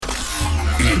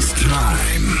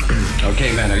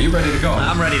Okay, man, are you ready to go?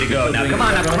 I'm ready to go. Now, come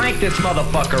on, now crank this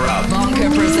motherfucker up. Bonker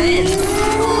presents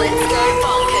Let's Go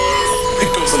Bonkers.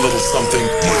 It goes a little something.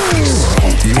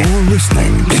 You're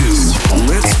listening to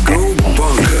Let's Go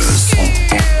Bonkers.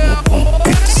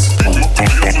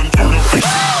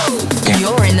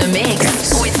 You're in the mix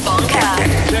with Bonker.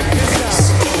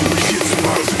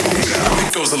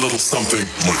 It goes a little something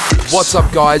like this. What's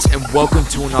up, guys, and welcome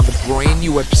to another brand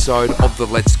new episode of the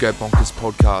Let's Go Bonkers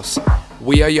podcast.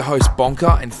 We are your host,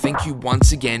 Bonker, and thank you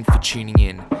once again for tuning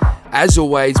in. As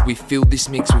always, we filled this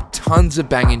mix with tons of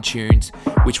banging tunes,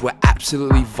 which we're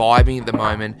absolutely vibing at the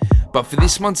moment. But for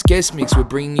this month's guest mix, we're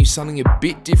bringing you something a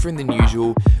bit different than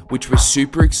usual, which we're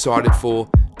super excited for.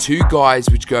 Two guys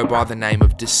which go by the name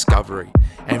of Discovery.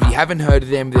 And if you haven't heard of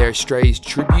them, they're Australia's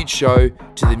tribute show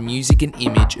to the music and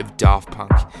image of Daft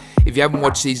Punk. If you haven't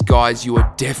watched these guys, you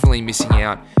are definitely missing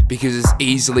out, because it's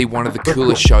easily one of the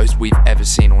coolest shows we've ever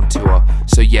seen on tour.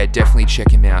 So yeah, definitely check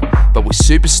them out. But we're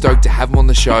super stoked to have them on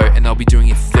the show, and they'll be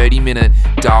doing a 30-minute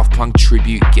Daft Punk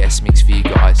tribute guest mix for you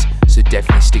guys. So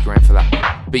definitely stick around for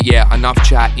that. But yeah, enough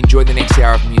chat. Enjoy the next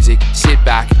hour of music. Sit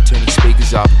back, turn your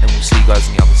speakers up, and we'll see you guys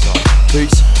on the other side.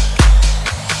 Peace.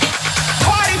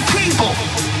 Party people,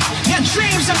 your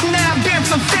dreams have now been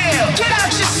fulfilled. Get out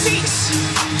your seats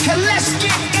and let's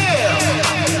get ill.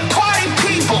 Party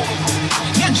people,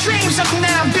 your dreams have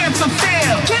now been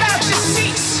fulfilled. Get out your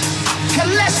seats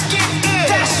and let's get ill.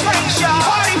 That's right, y'all.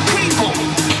 Party people,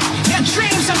 your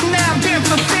dreams have now been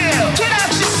fulfilled. Get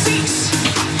out your seats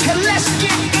and let's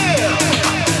get ill.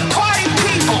 Party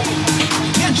people,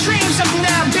 your dreams have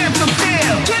now been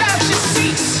fulfilled. Get out your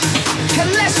seats and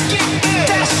let's get ill.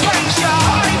 That's right, y'all.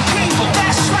 Party people,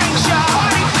 that's right, y'all.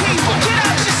 Party people, get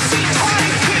out your seats.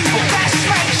 Party people, that's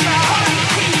right, y'all. Party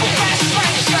people, that's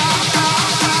right, y'all.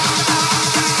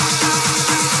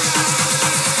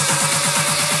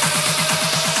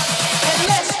 And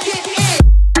let's get in.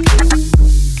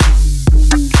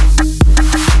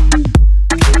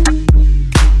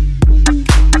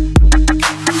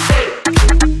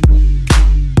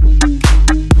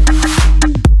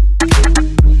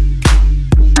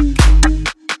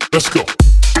 Let's go. Party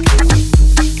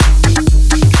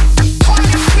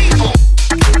people.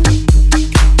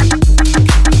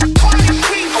 Party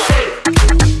people.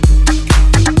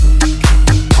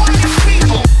 Party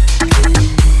people.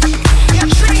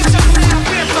 Your dreams have now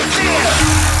been fulfilled.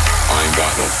 I ain't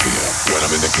got no fear. When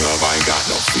I'm in the club, I ain't got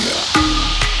no fear.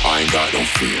 I ain't got no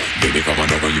fear. Baby, come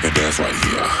on over, you can dance right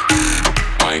here.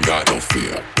 I ain't got no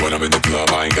fear. When I'm in the club,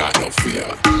 I ain't got no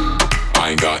fear. I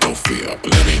ain't got no fear.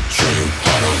 Let me show you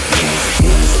how to move.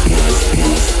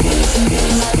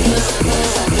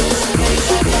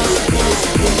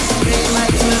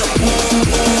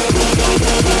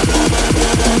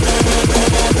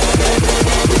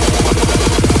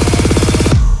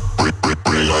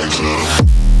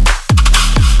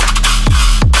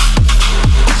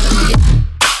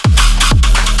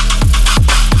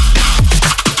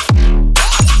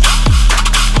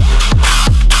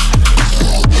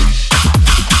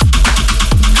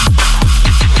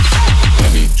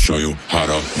 Let me show you how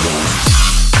to move.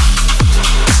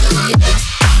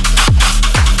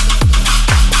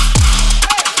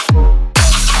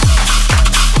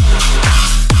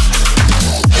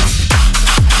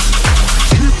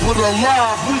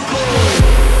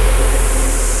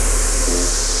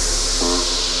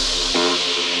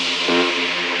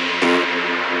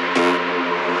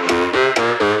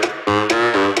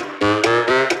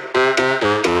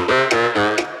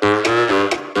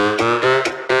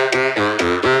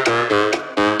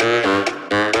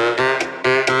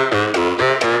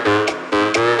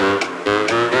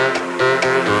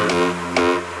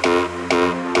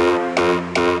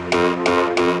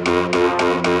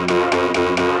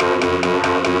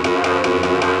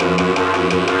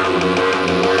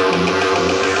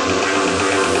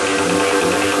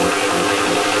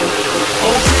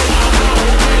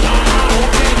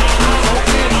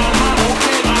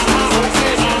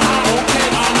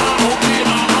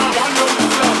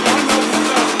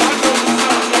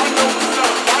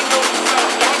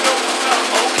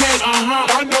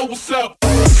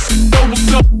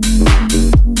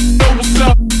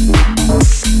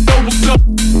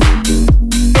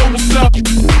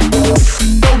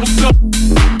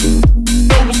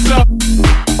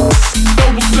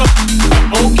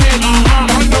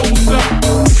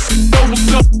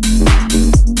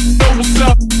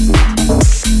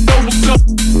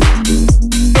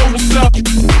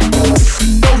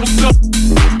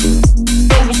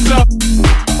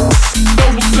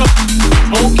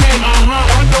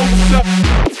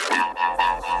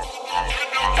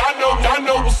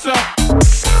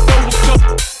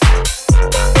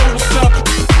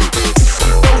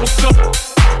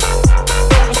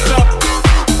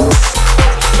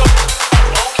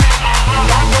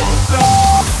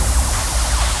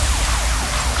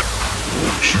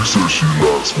 says she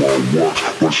likes my watch,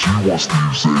 but she wants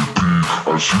Steve's AP.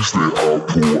 And she stay out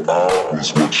pool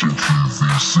hours watching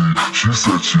QVC. She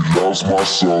said she loves my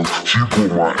songs, she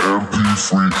put my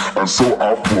MP3. And so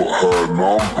I put her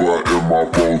number in my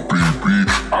Bolt BB.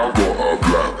 I got a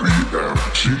black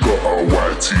BM, she got a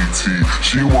white TT.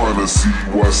 She wanna see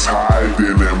what's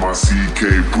hiding in my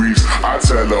CK briefs. I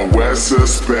tell her wear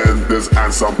suspenders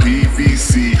and some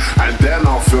PVC, and then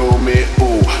I'll film it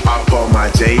all up on my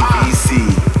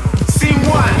JVC. Scene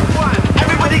one,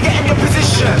 everybody get in your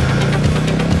position.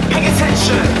 Pay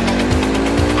attention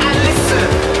and listen.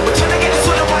 We're trying to get this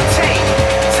all in one take,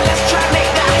 so let's try and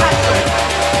make that happen.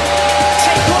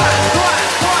 Take one.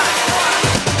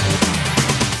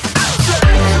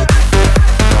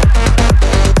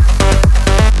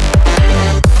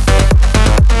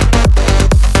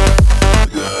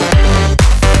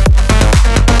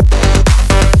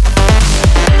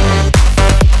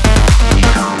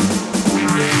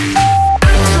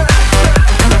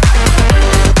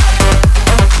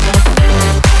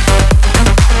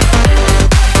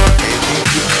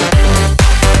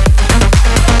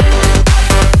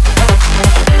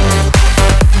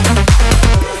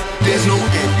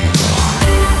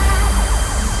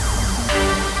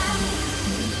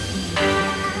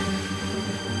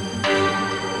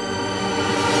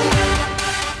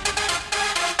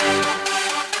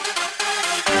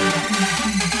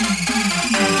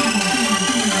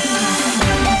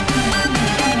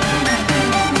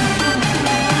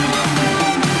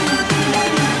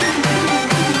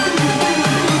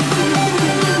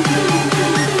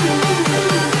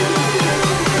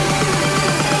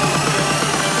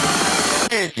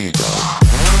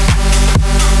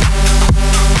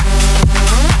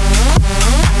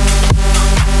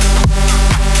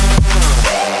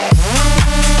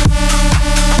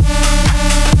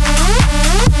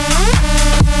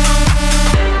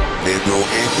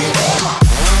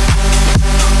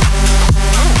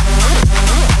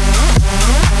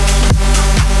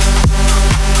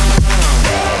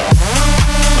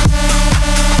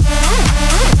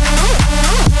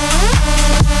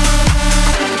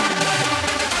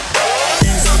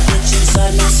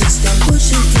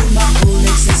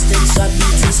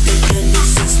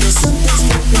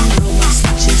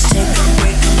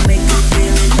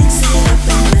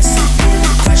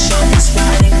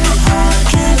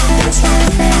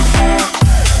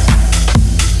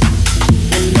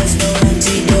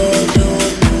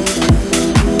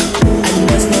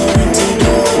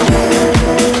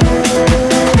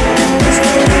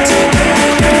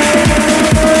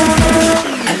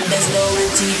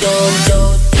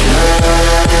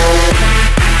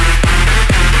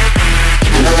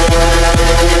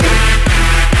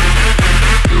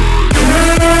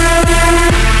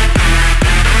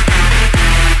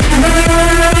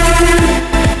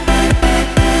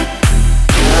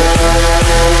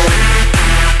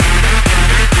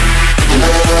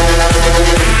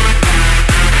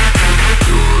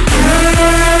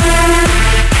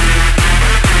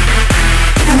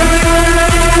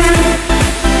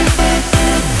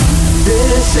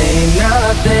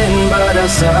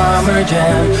 Summer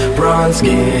jam, bronze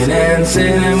skin and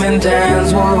cinnamon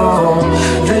tans. Whoa,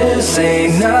 this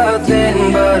ain't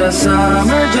nothing but a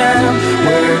summer jam.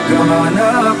 We're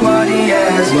gonna party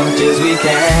as much as we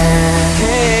can.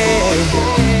 Hey,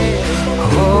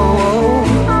 oh,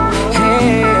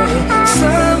 hey,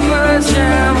 summer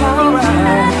jam,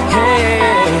 alright. Hey,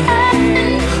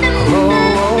 oh,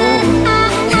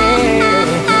 hey,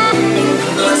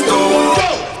 let's go.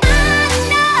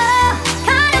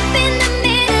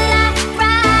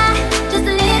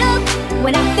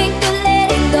 When I think of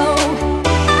letting go,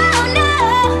 oh no,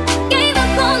 gave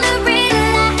up on the real,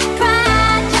 I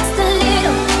cried just a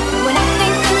little. When I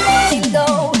think of letting go,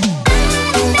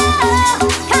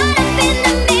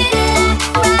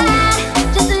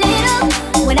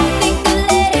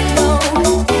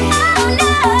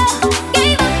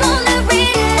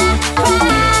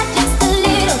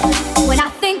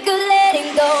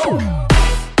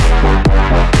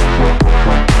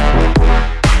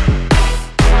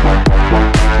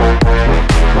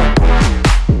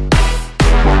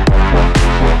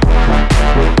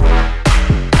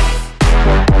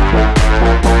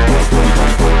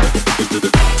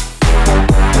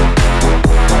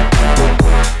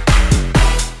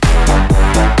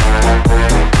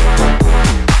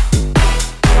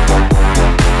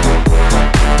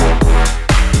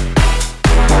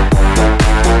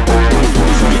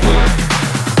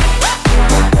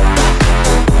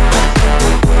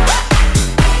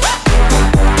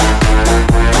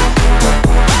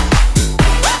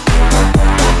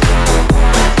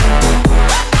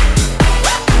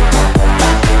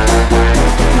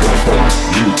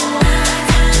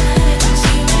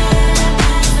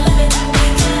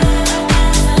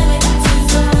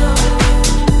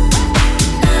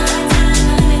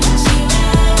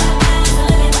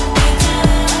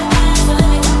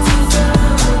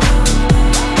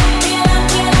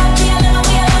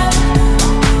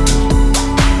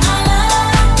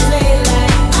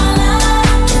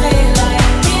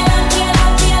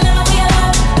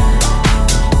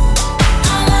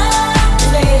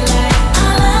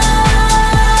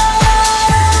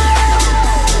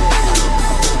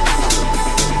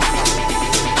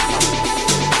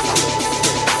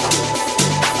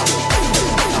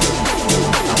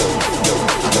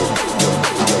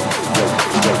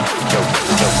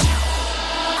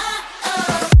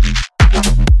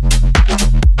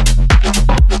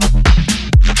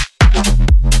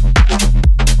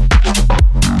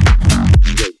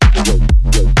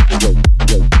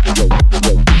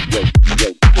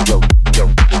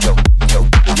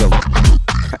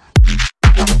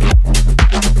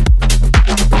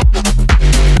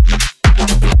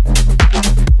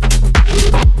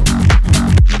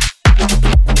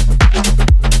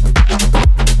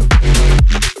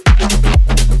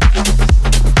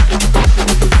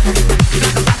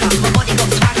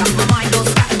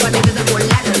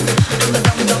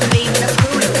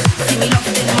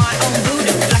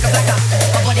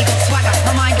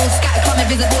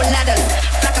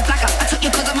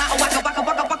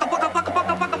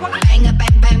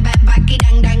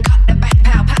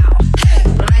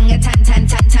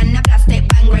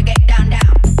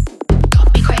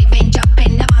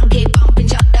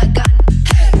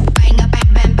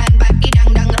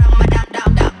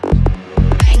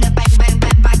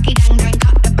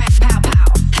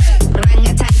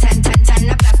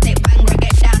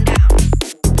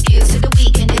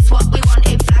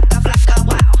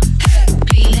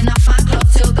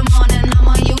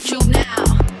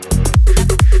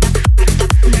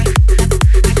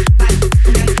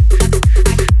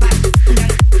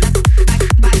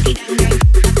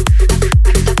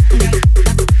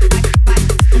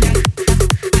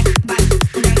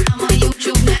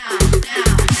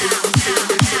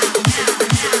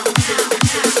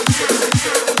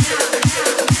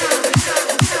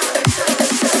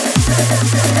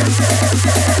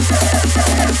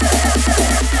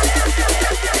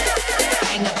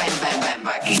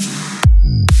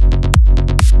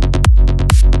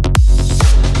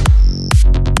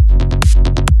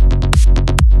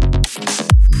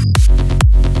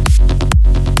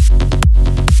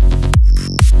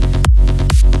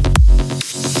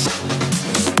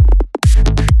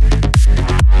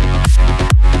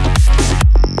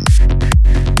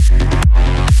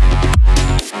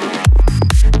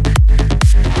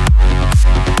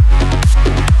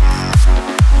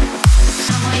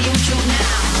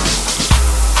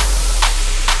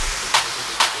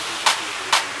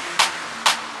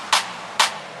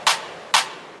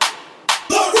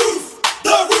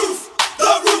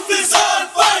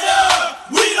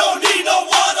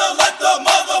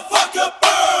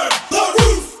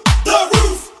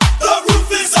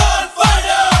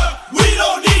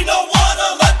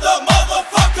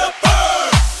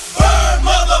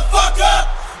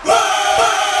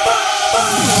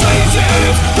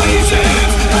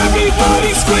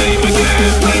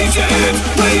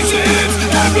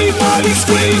 Everybody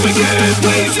scream again,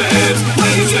 raise your hands,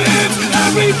 raise your hands.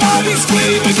 Everybody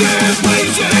scream again,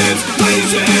 raise your hands,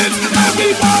 raise your hands.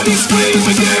 Everybody scream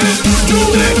again. Do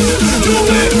it, do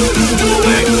it, do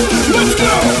it. Let's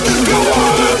go, go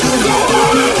harder, go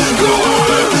harder, go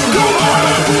harder, go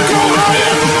harder, go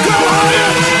higher, go higher,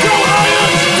 go higher,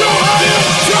 go higher.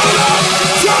 Turn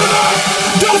it up,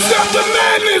 don't stop the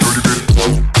madness.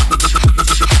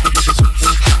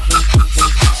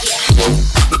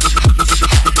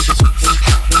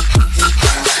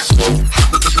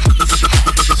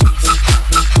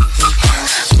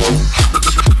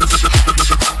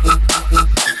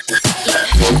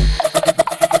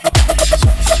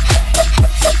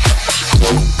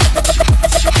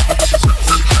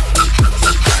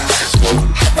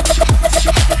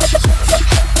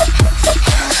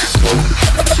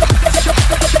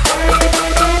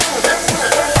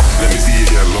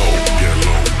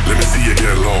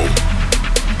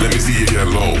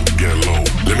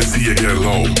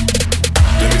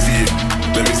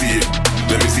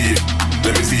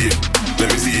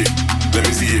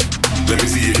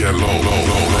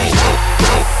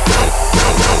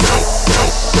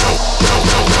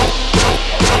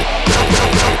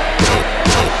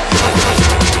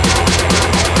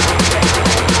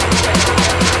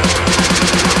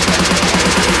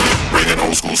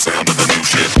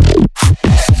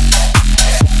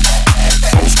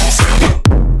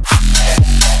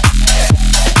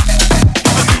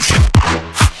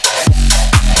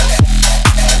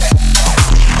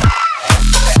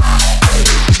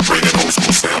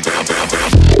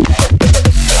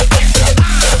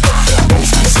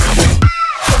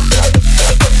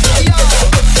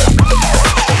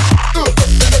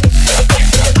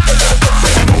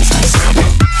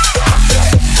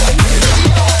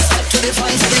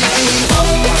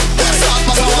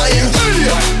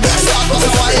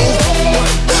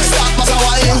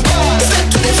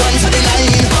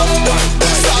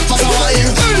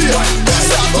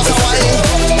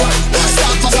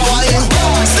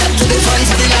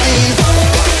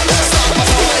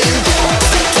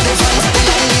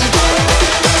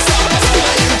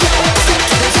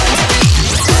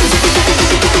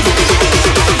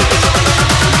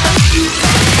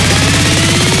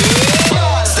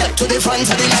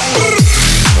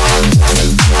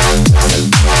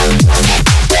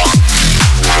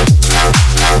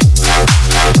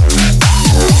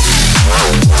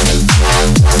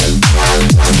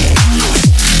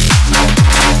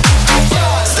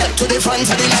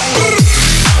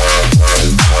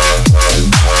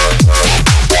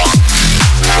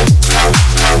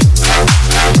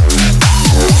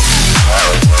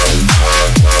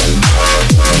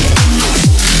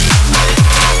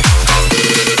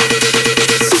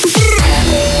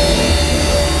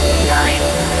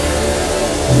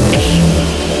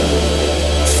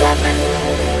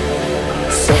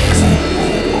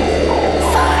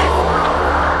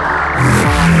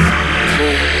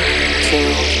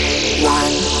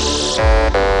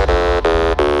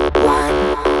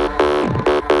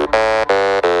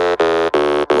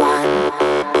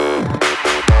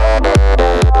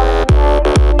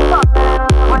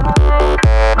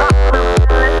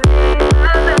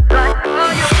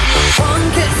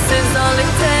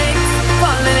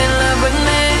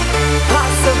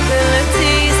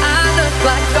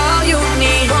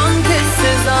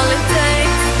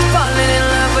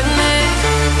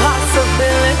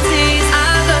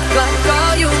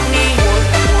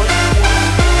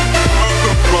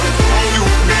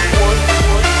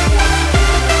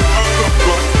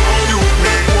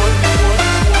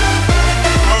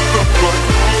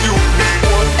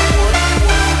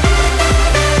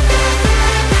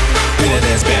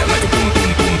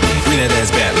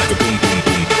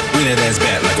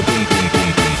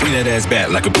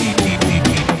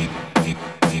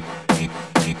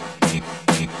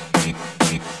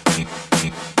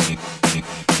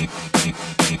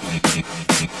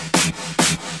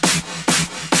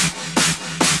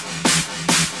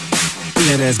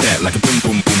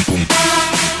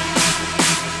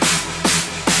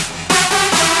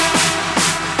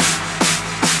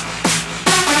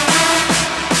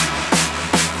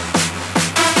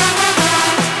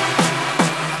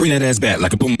 Bring that ass back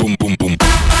like a boom, boom, boom, boom.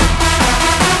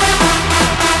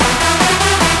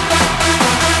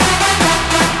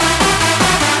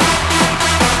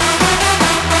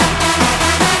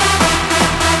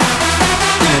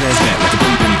 Bring that ass back like a boom,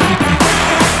 boom, boom, boom.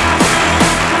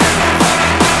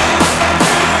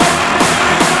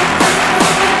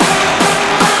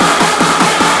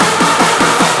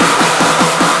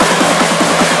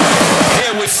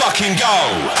 Here we fucking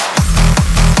go.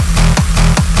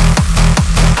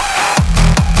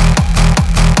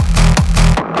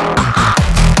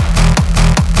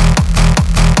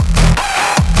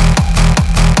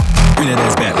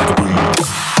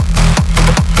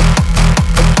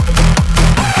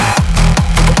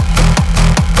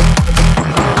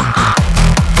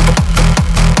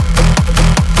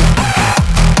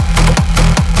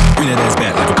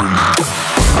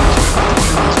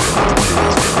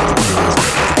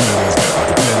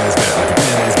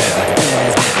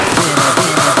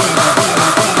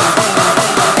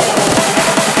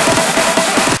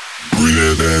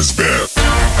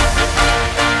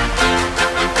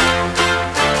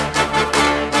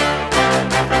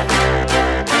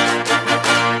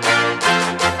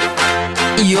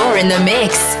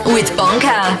 mix with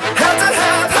Bonka. Had to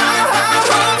have high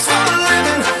hopes for a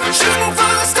living, shooting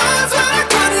for the stars when I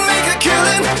couldn't make a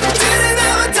killing. Didn't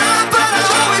have a dime, but I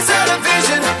always had a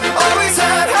vision, always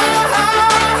had high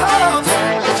hopes.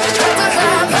 Had to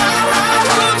have high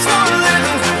hopes for a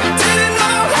living, didn't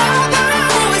know how, but I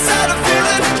always had a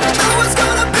feeling I was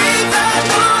gonna be that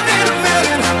one in a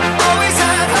million. Always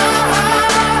had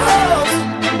high hopes.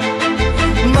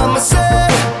 Mama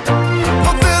said,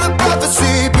 fulfill the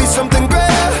prophecy, be something great.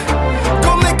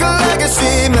 Go make a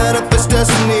legacy, manifest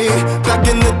destiny. Back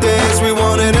in the days we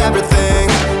wanted everything,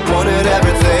 wanted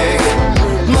everything.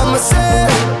 Mama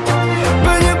said,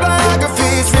 burn your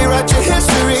biographies, rewrite your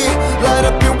history, light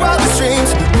up your wildest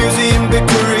dreams, museum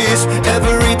victories.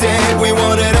 Every day we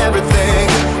wanted everything,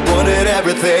 wanted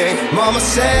everything. Mama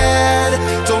said,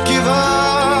 don't give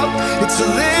up, it's a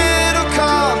little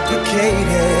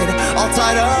complicated, all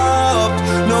tied up,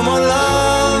 no more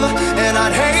love, and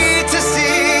I'd hate to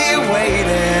see you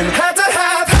waiting. Had to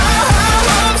have high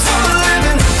hopes for a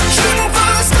living, shooting for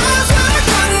the stars when I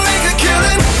couldn't make a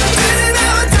killing. Didn't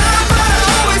have a dime, but I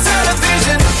always had a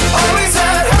vision, always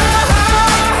had high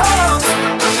hopes.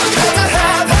 Had to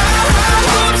have high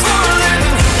hopes for a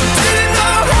living, didn't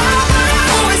know how, but I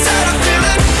always had a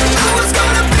feeling I was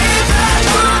gonna be that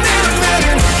one in a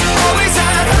million. Always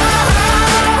had high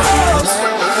hopes.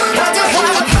 Had to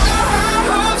have high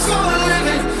hopes for a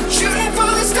living, shooting for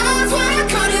the stars when I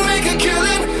couldn't make a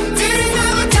killing. Didn't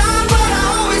have a dime, but I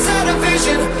always had a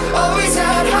vision, always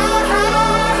had high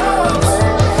hopes.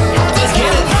 Let's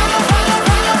get it.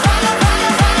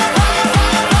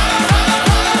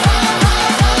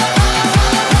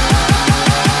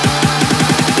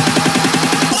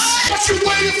 What you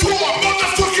waiting for?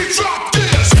 Motherfucking drop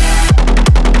this.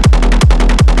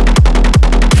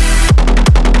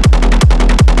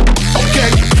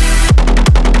 Okay.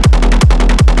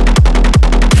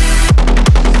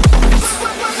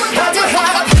 Had to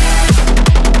have.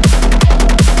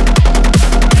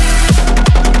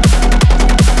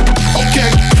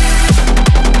 Okay.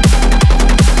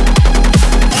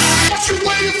 What you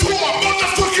waiting for?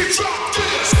 Motherfucking drop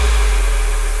this.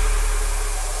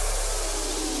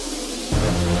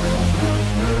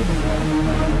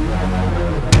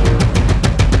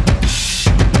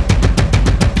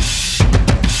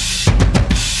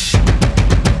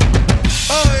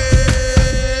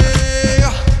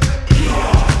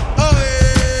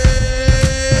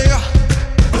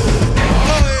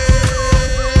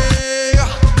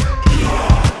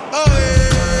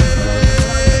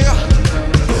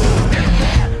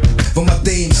 For my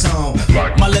theme song,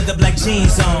 My leather black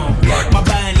jeans on, my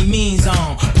by any means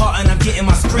on. Part and I'm getting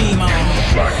my scream on.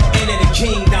 Into the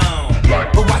kingdom,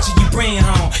 but watching you bring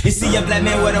home. You see a black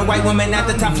man with a white woman at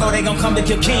the top floor, they gon' come to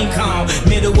kill King Kong.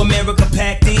 Middle America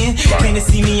packed in, came to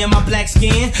see me in my black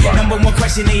skin. Number one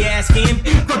question they asking,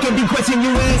 fuck every question you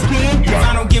asking. If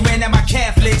I don't get ran at my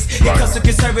Catholics, it comes to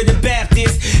conservative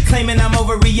Baptists, claiming I'm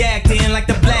overreacting like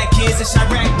the black kids in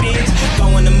Chirac, bitch.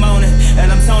 Go in the morning,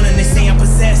 and I'm toning, they say I'm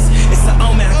possessed. It's an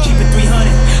omen, I keep it 300,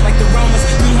 like the Romans,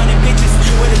 300 bitches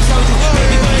with a Trojan.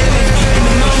 Baby, we living in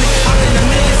the moment. I'm in the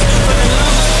minutes for the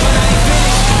love, but I ain't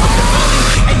finished. I'm devoted,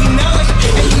 and you know it,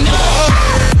 and you know it.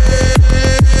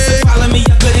 So follow me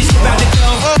up, cause this shit about to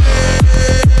go.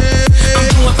 I'm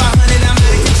doing 500, I'm out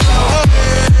of control,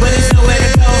 but there's nowhere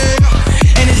to go,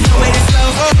 and there's no way to slow.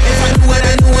 If I knew what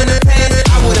I knew in the past,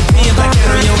 I would've been back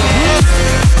out on your ass.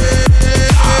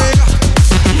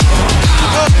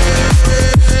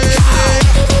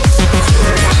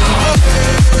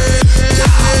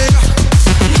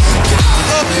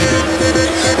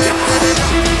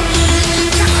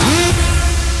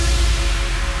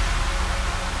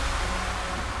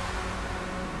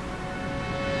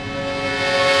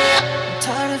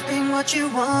 Tired of being what you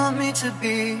want me to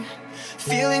be,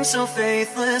 feeling so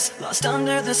faithless, lost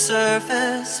under the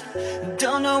surface.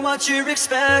 Don't know what you're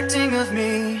expecting of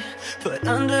me, put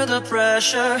under the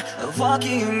pressure of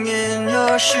walking in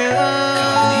your shoes.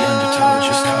 Caught in the undertow,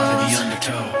 just caught in the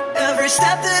undertow. Every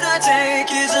step that I take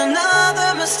is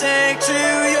another mistake to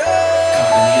you.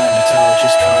 Caught in the undertow,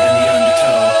 just caught in the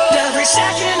undertow. Every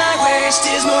second I waste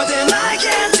is more than I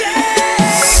can take.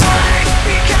 I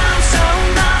become so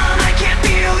numb, I can't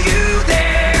feel you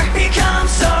there. Become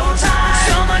so tired,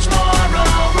 so much more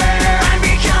aware. I'm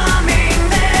becoming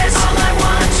this. All I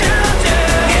want to do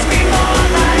is be more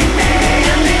like me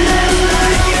and be less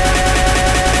like you.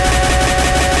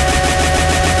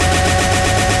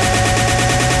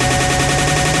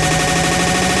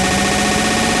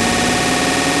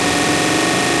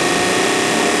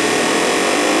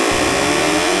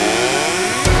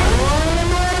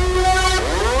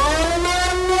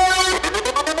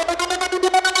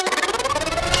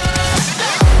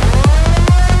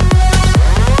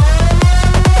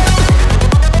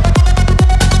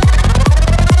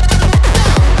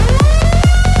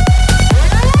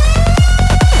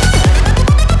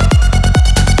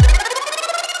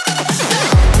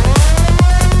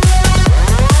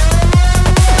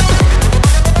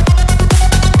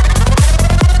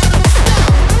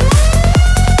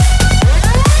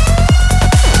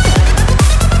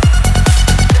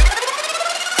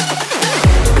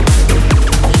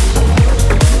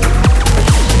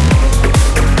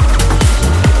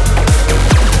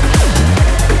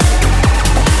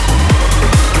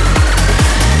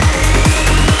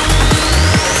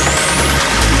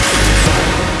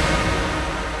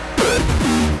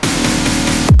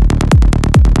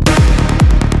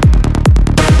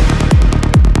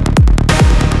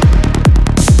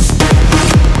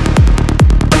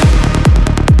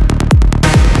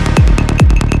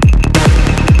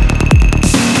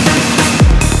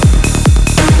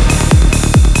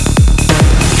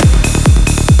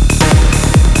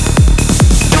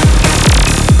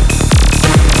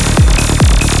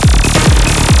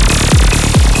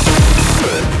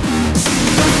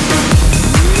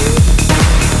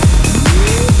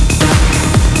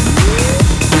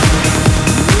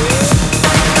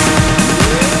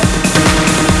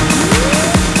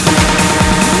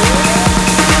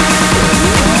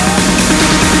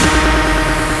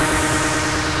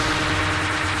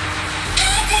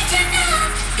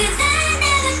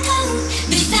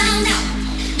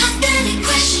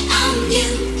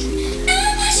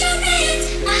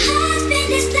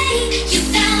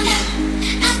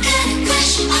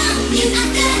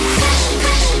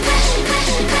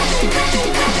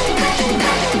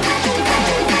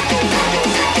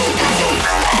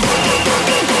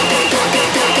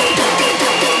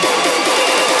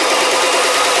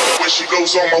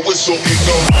 blows on my whistle, it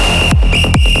goes.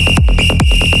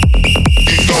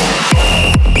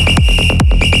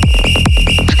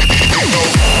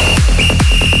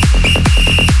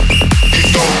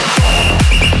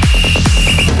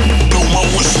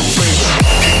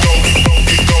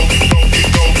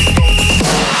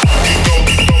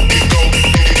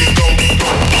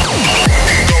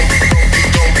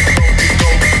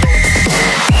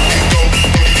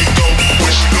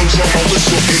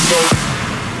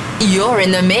 You're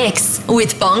in the mix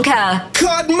with Bonka.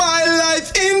 Cut my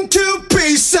life into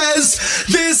pieces.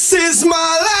 This is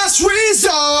my last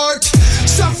resort.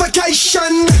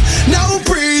 Suffocation, no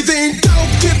breathing.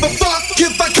 Don't give a fuck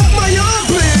if I cut my own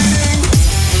bleeding.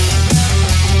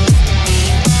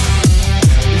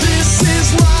 This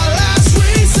is my last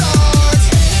resort.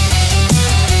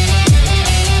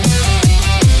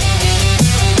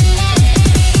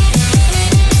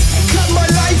 Cut my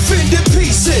life into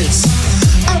pieces.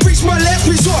 I reach my last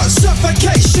resort,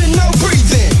 suffocation, no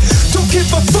breathing. Don't give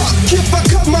a fuck if I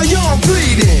cut my arm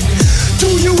bleeding. Do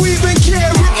you even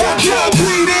care if I got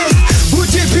bleeding?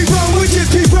 Would it be wrong, would it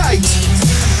be right?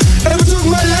 If I took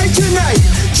my life tonight,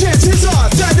 chances are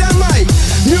that I might.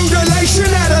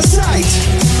 Mutilation out of sight.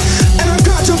 And I'm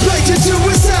contemplating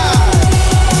suicide.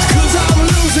 Cause I'm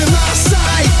losing my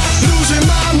sight, losing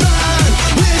my mind.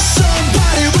 Wish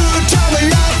somebody would tell me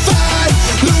I'm fine.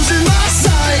 Losing my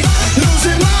sight,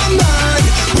 losing my mind.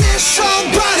 Wish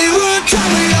somebody would tell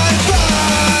me I'm fine.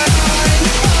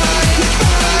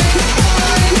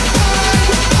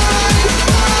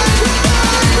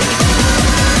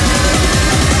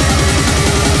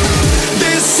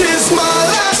 This is my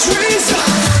last resort.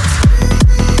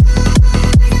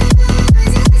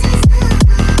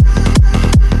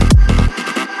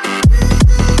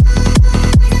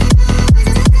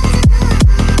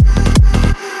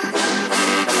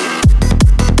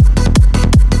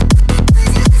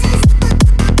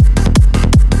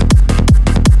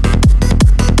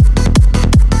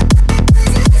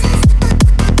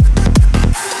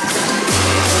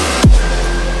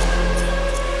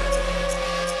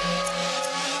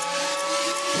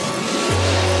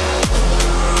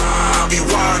 Be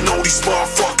riding on these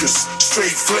motherfuckers.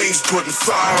 Straight flames putting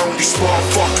fire on these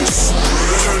motherfuckers.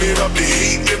 Turning up the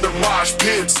heat in the mosh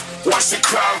pits. Watch the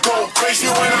crowd go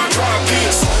crazy when I drop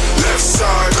this. Left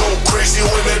side go crazy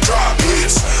when they drop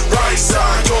hits. Right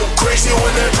side go crazy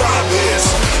when they drop hits.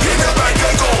 In the back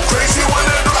they go crazy when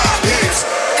they drop hits.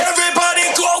 Everybody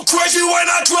go crazy when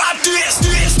I drop this.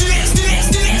 Let's go.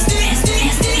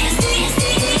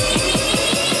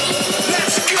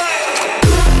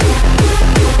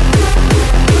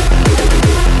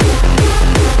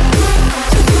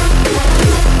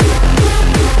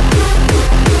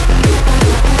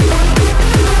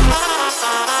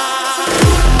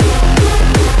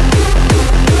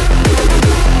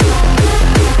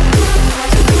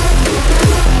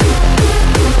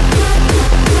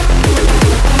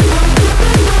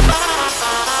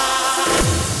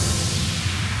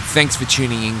 Thanks for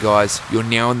tuning in, guys. You're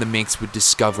now in the mix with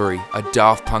Discovery, a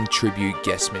Daft Punk tribute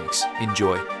guest mix.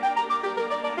 Enjoy.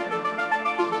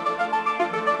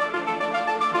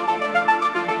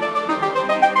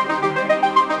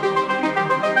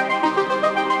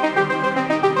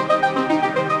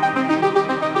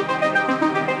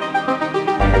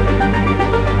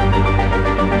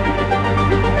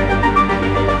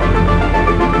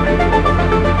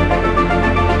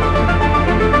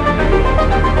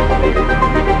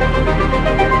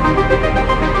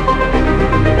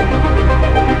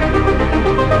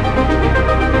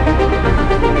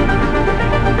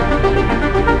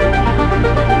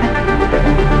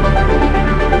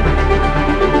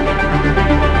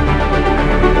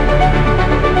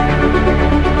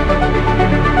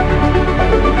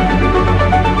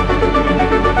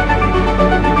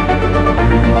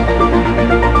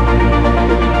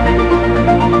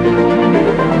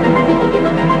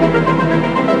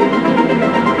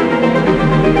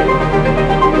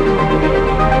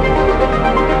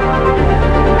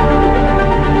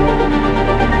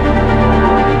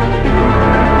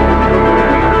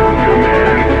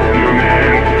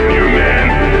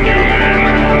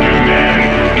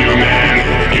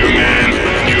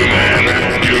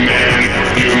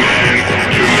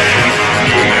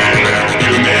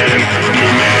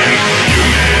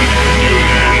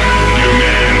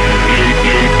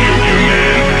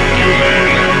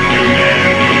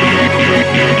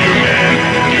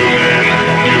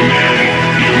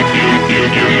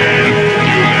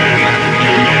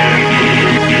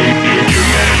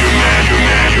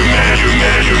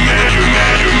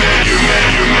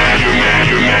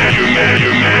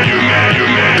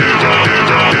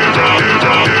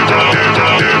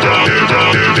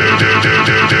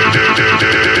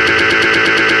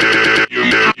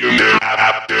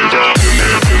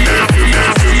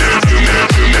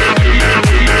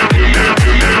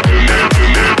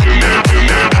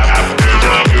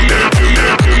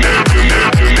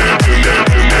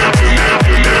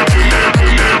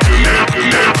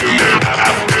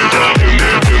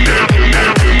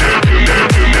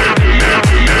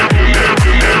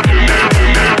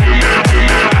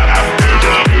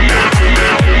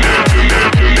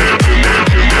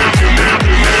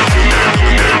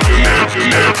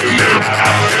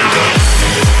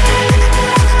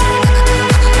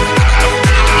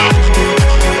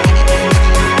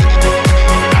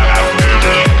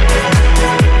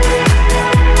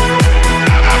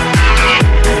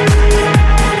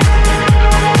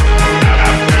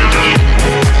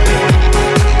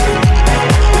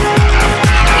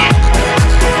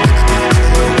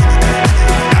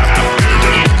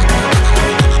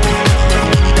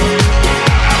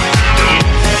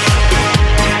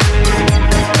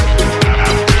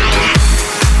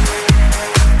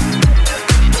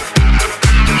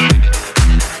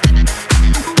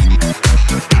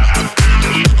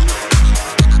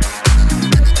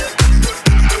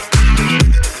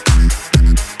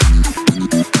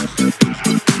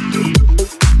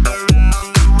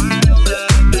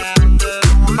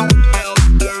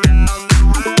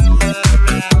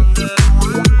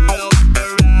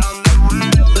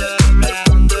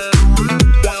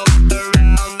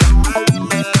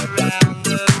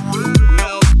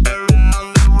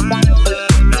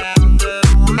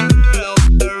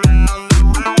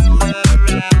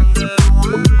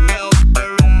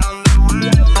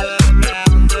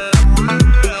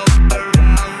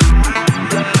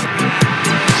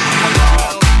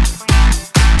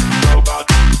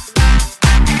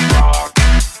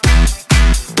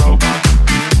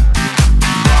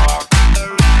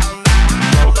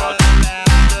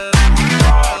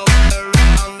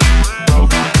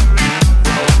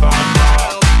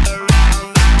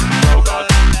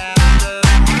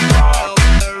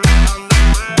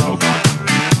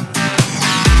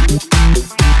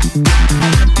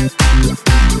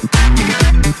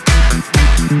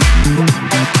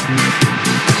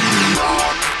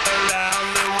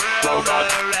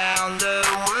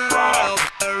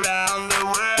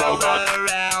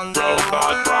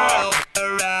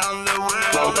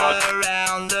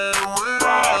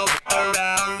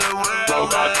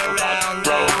 Baby,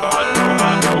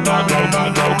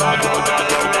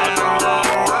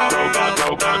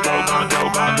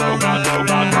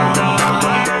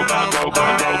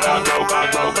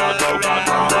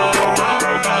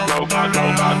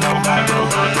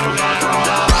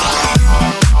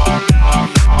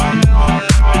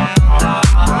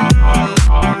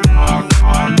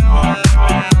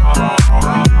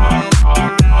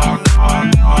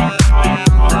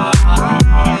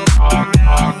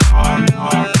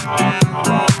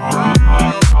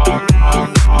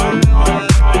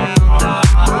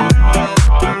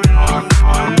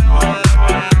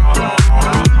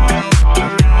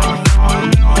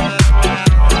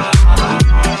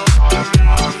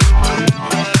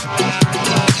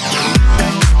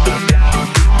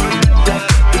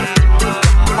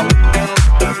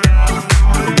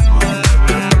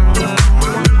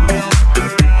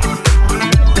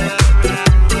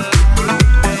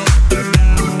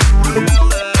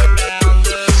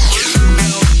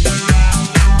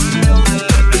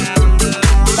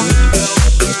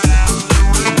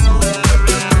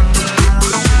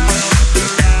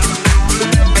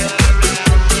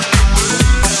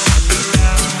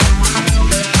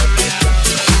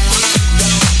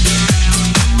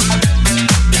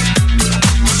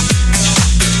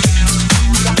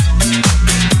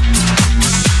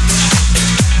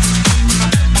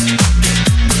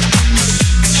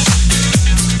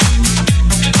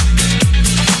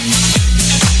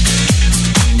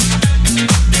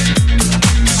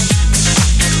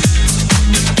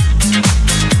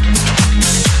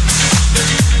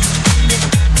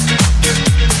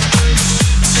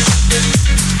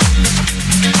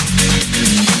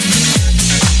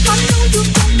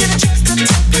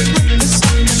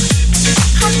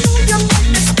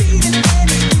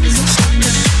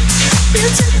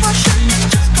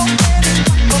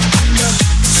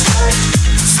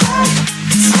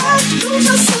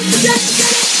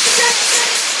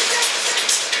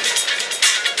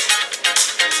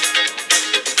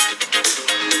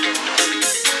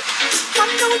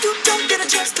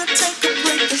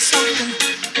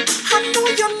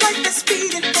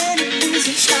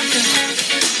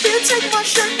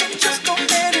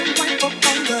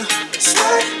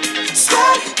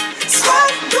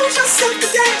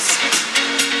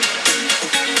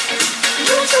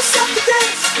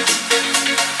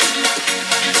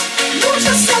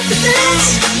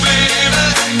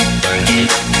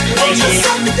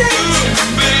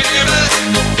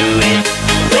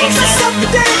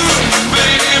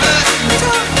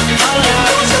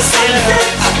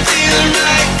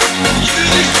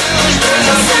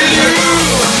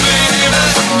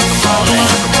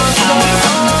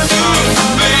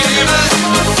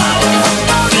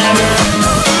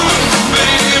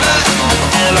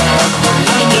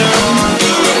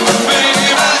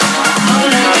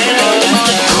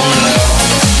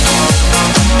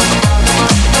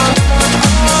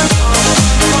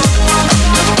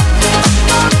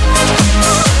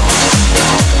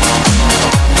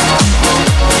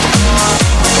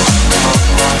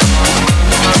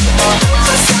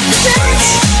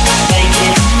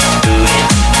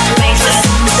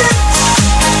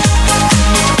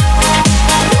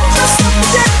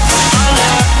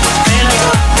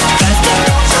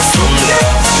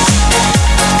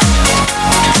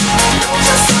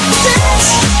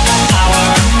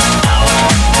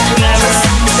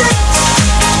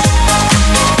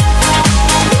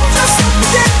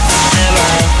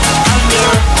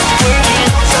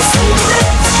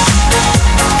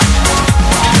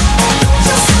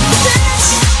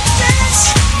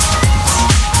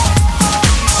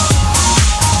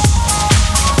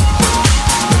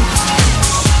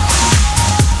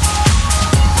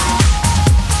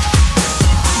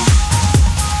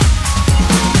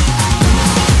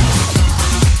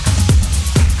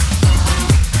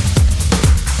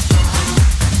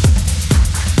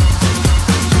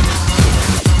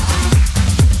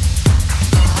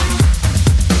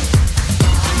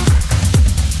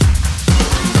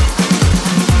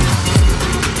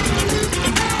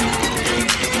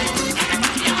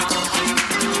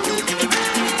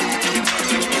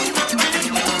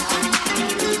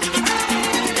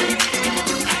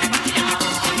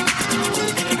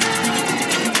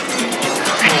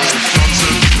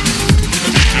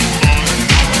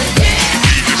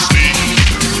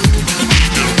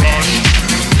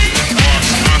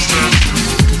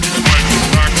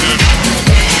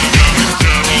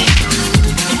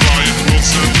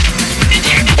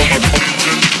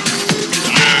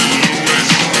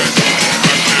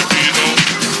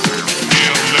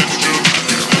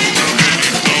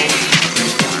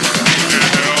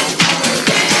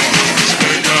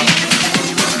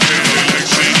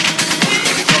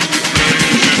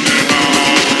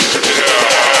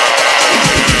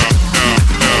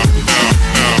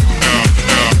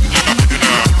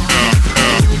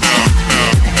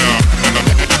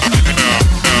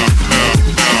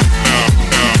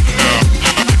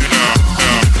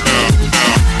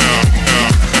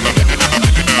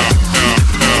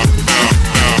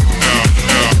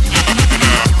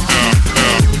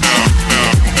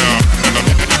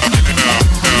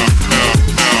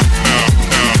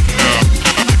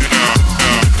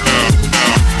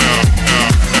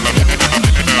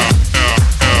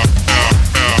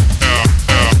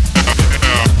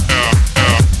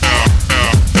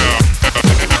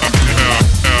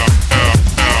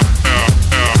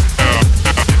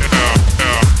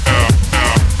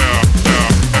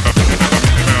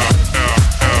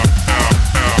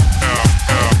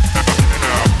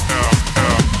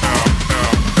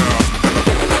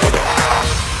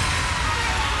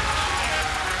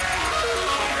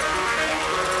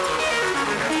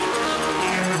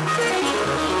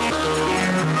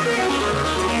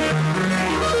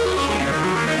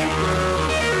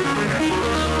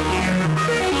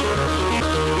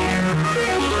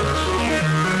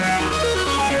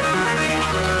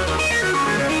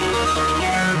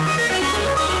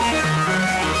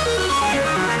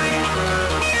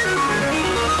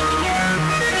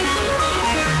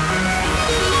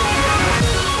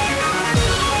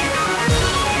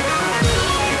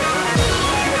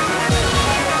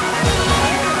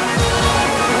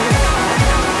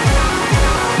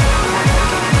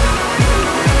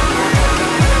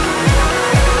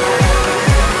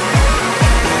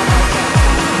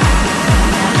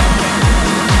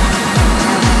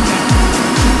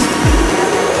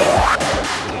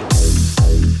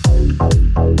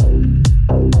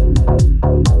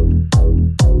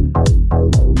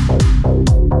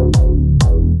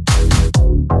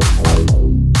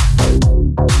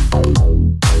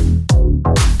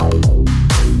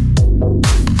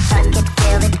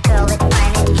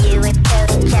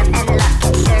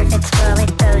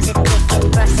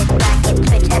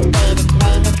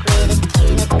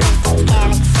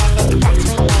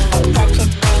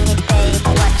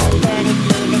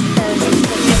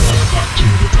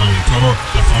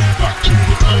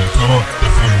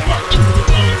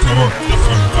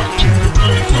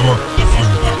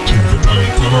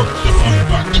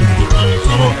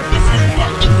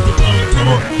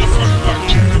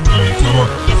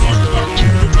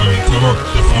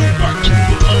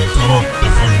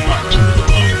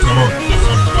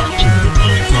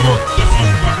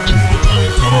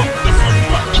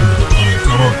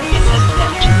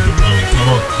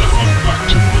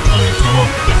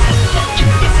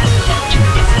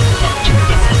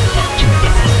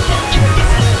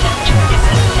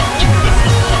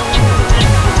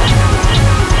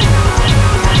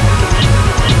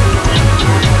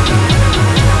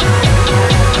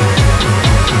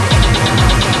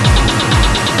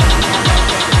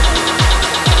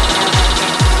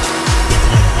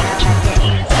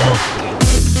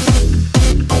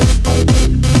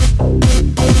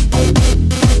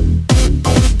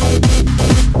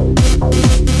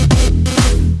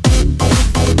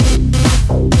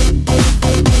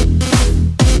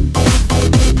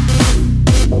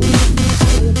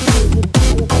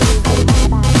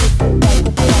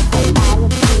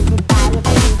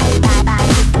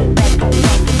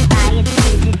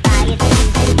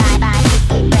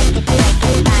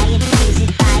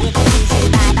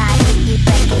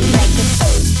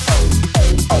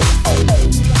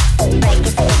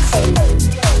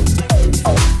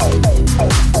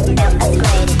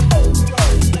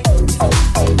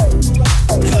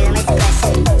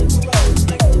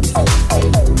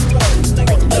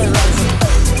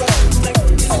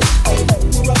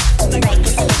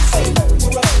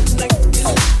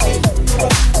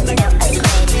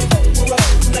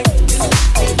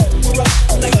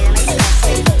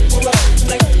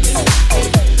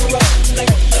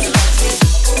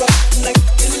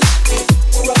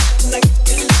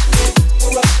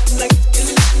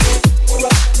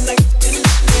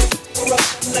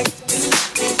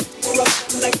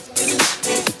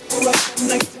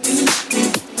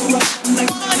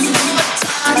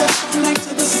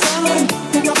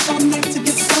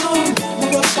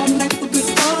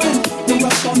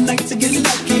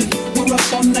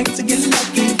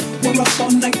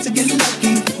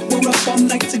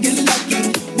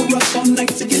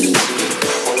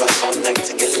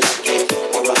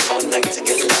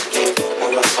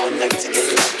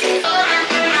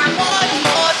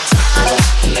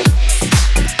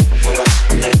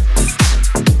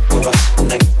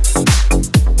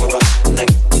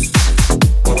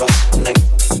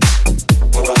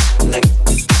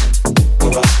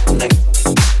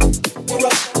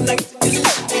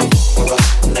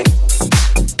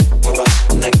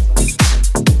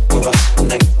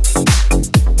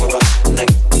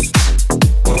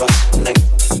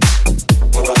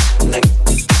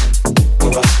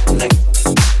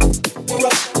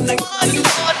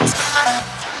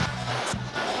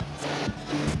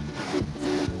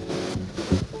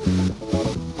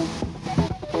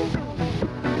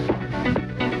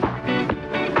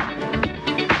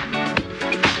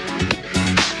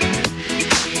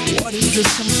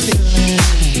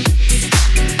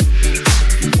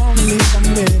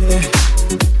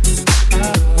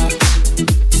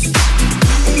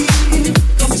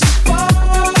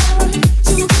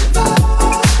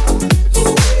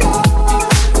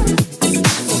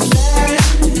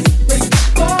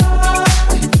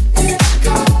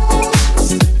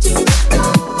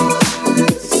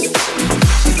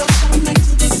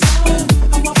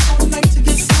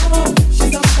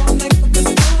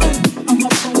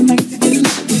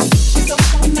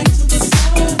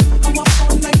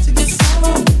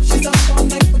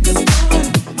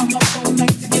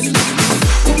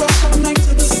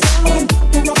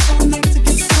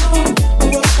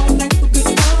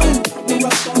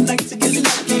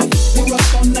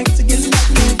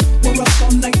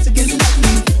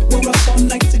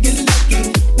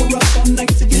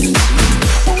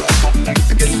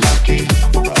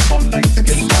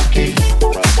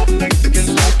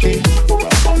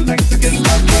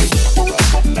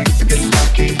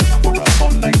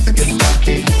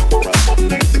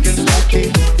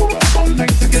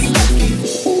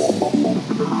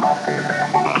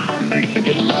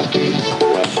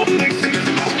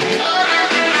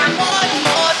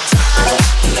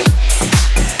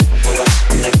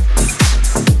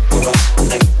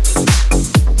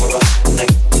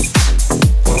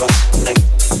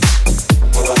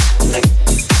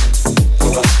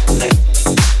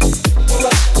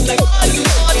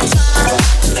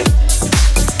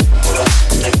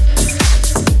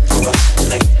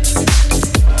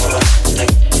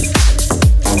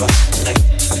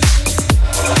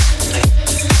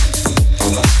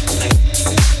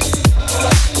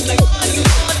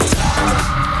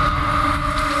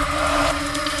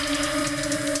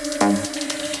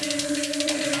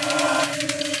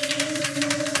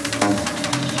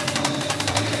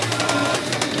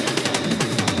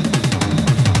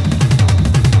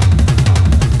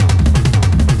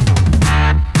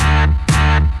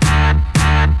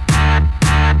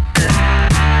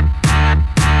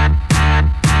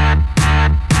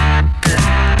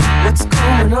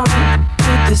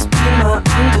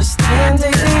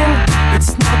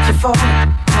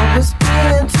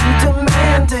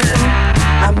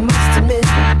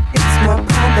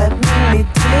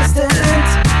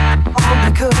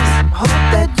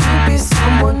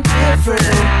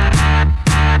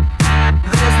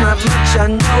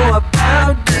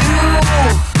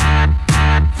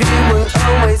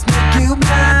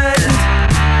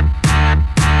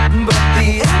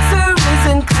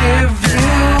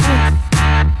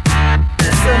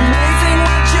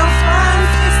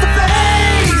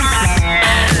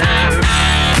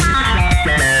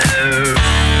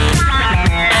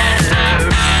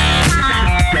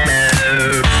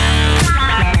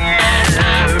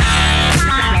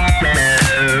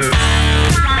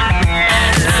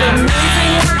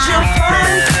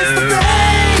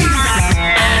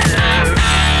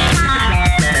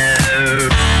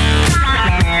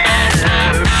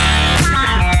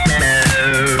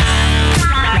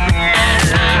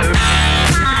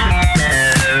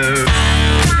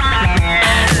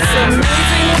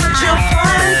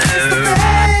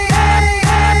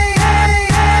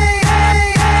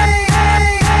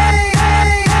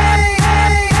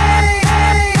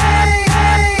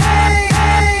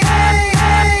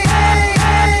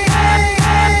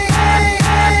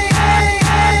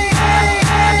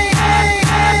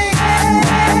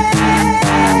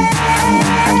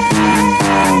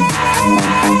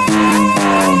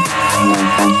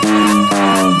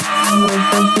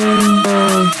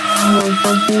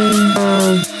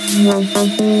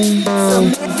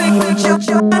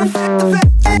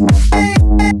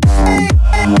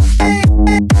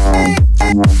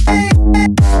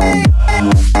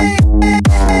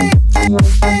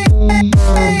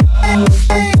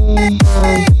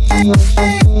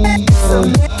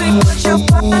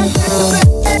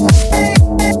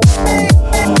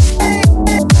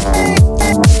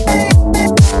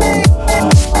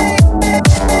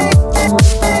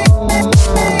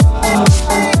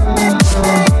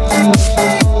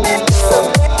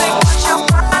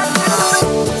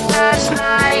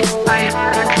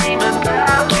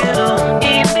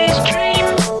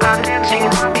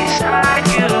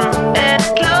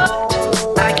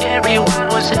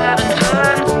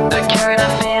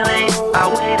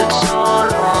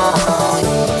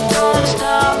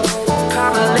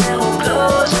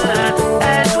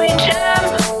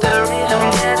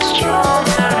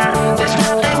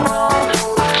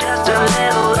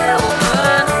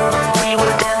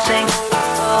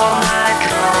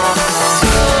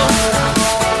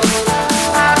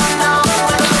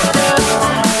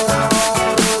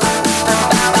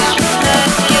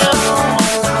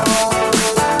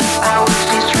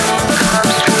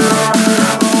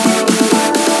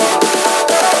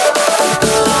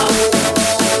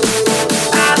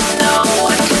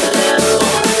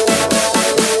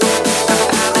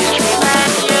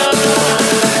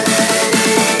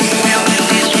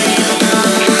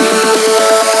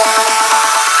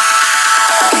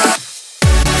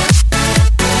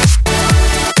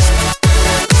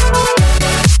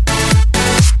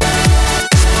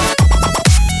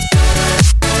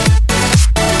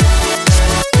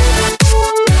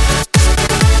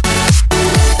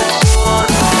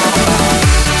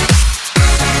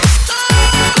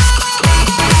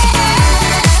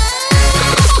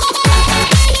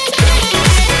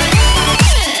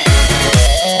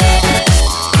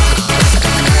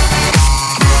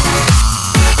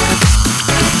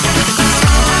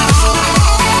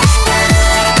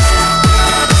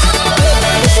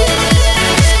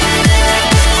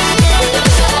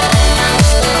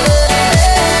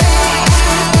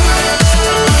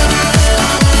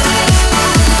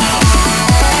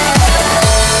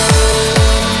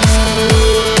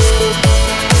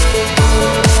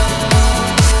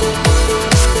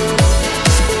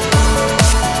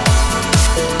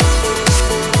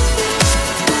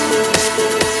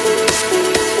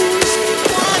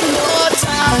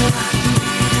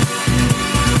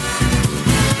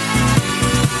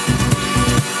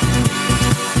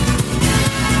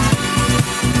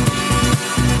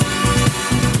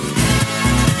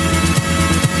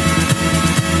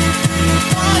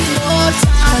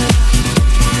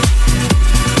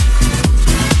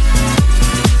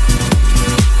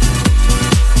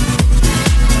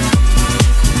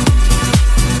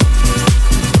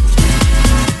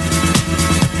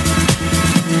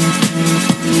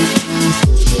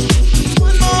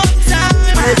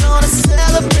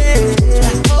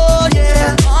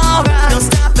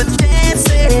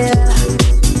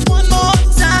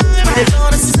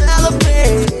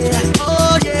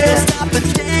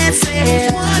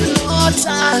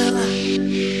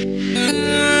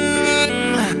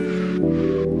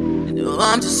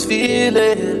 I'm just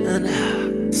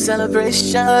feeling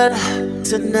celebration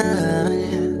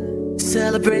tonight.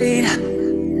 Celebrate,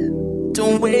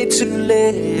 don't wait too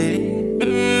late.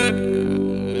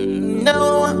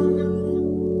 No,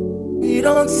 we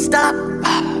don't stop.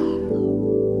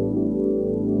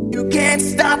 You can't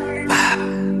stop.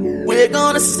 We're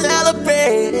gonna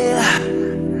celebrate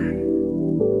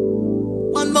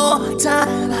one more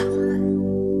time.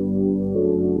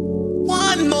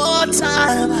 One more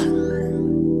time.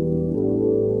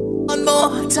 One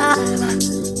more time.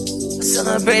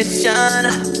 Celebration.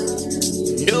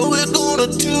 Know we're gonna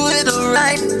do it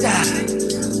right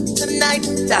tonight.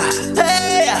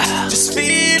 Hey, just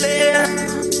feel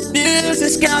it.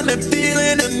 Music's got me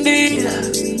feeling the need.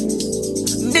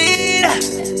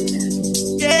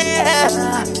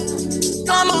 Yeah,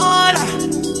 come on,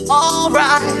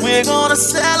 alright, we're gonna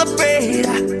celebrate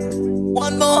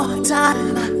one more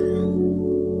time.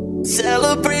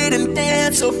 Celebrate and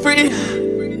dance so free.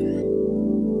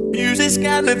 Music's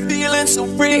got me feeling so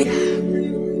free.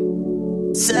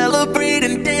 Celebrate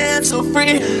and dance so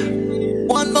free.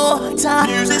 One more time.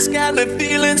 Music's got me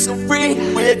feeling so free.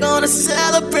 We're gonna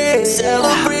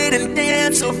celebrate and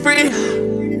dance so free.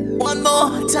 One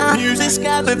more time. Music's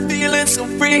got me feeling so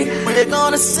free. We're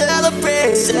gonna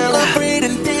celebrate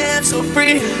and dance so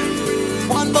free.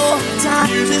 One more time.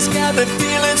 Music's got me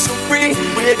feeling so free.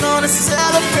 We're gonna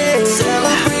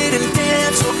celebrate and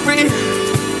dance so free.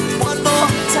 One more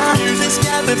time. Music's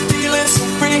got me feeling so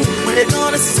free. We're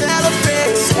gonna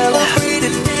celebrate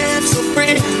and dance so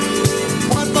free.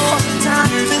 One more time.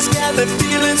 Music's got me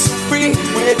feeling so free.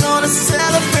 We're gonna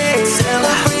celebrate and dance so free. One more time. Music's got me feeling so free. We're gonna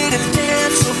celebrate and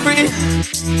dance so free.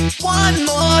 One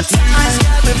more time. Music's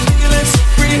got me feeling so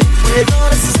free. We're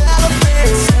gonna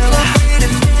celebrate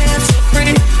and dance so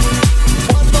free.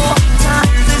 One more time.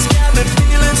 Music's got me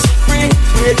feeling so free.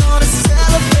 We're gonna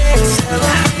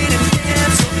celebrate and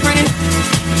dance so free.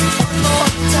 One more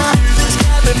time. Music's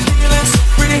got me feeling so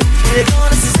free. We're gonna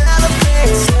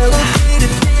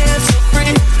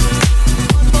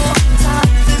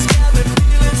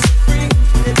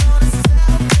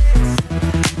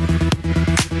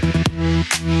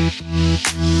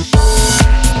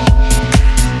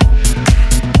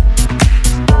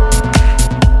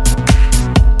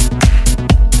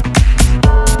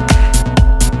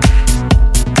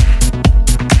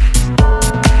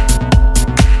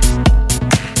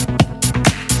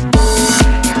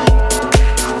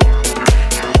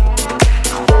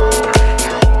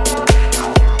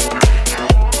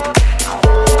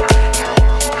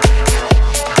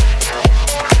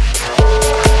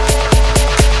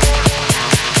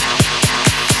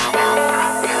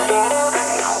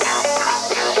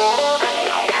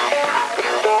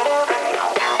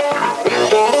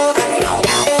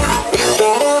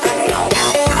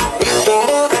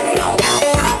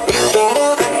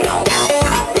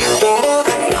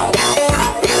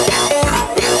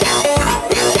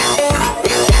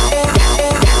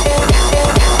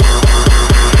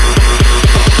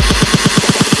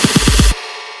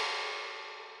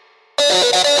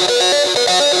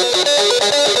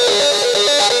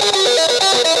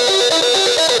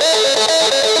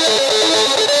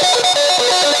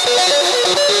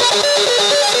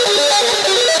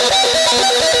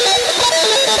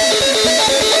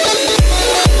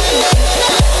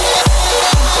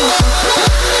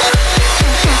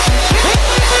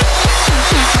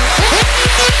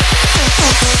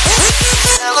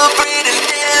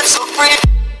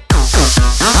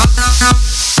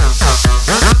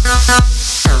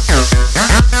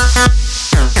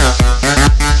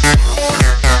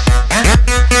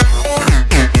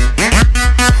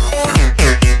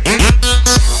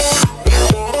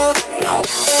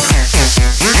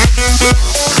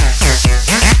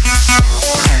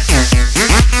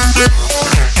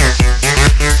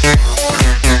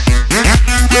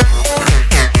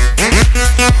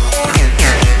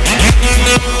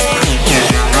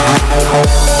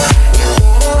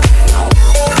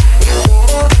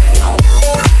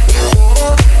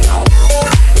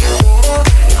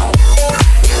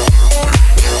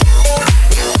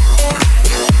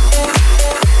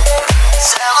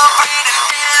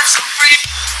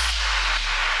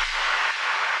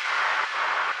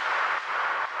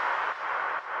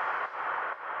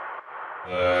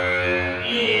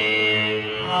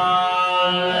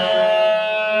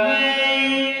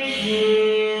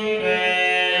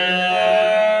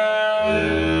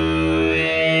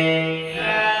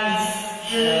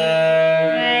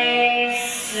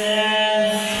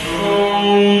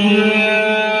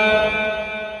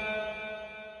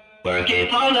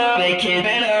Make it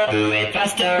better, do it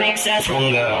faster, makes us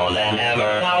stronger more than ever.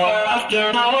 Hour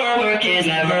after hour, work is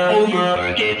never over.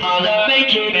 Work it harder,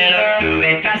 make it better. Do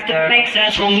it faster, makes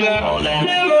us stronger. More than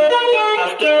ever,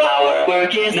 after hour.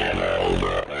 Work is never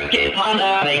over. Work it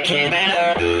harder, make it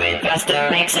better. Do it faster,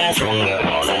 makes us stronger.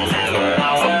 More than ever,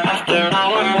 hour after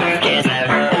hour. Work is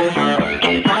never over. Work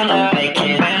it harder, make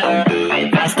it better. Do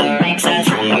it faster, makes us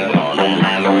stronger. More than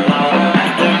ever, hour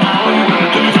after hour.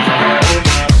 Work is never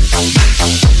over.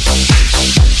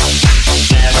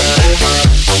 Never over.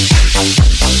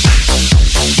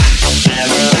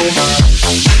 Never over.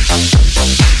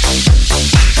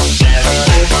 Never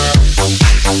over.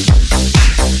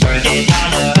 Work it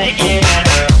harder, make it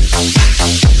better.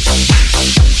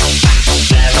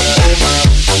 Never over.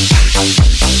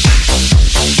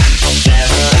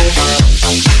 Never over.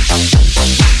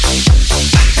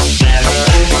 Never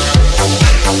over.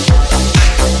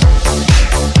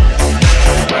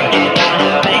 Work it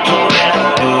harder, make it better.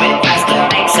 Do it faster,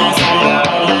 makes us stronger.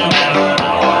 More than ever,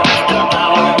 hour after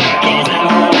hour. Work is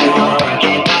never over. Work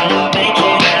it harder, make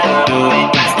it better. Do it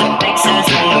faster, makes us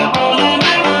stronger. More than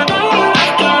ever, hour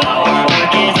after hour.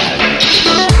 Work is never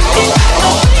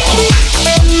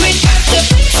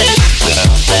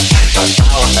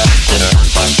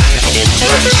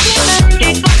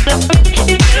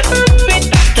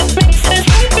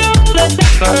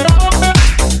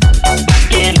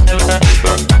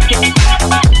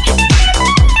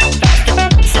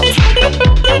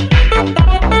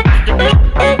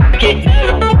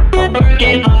Work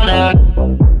it harder,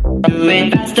 do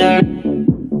it faster.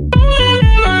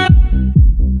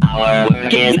 Our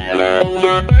work is never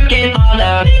over. Work it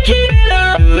harder, make it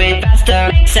better. Do it faster,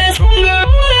 makes us stronger.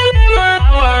 More than ever,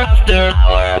 hour after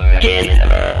hour. Work is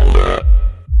never over.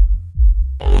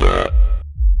 Over.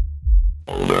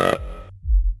 Over.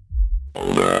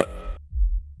 Over.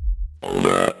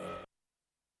 Over.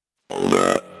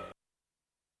 Over.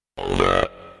 Over.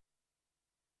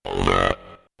 Over.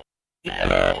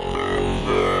 Never over.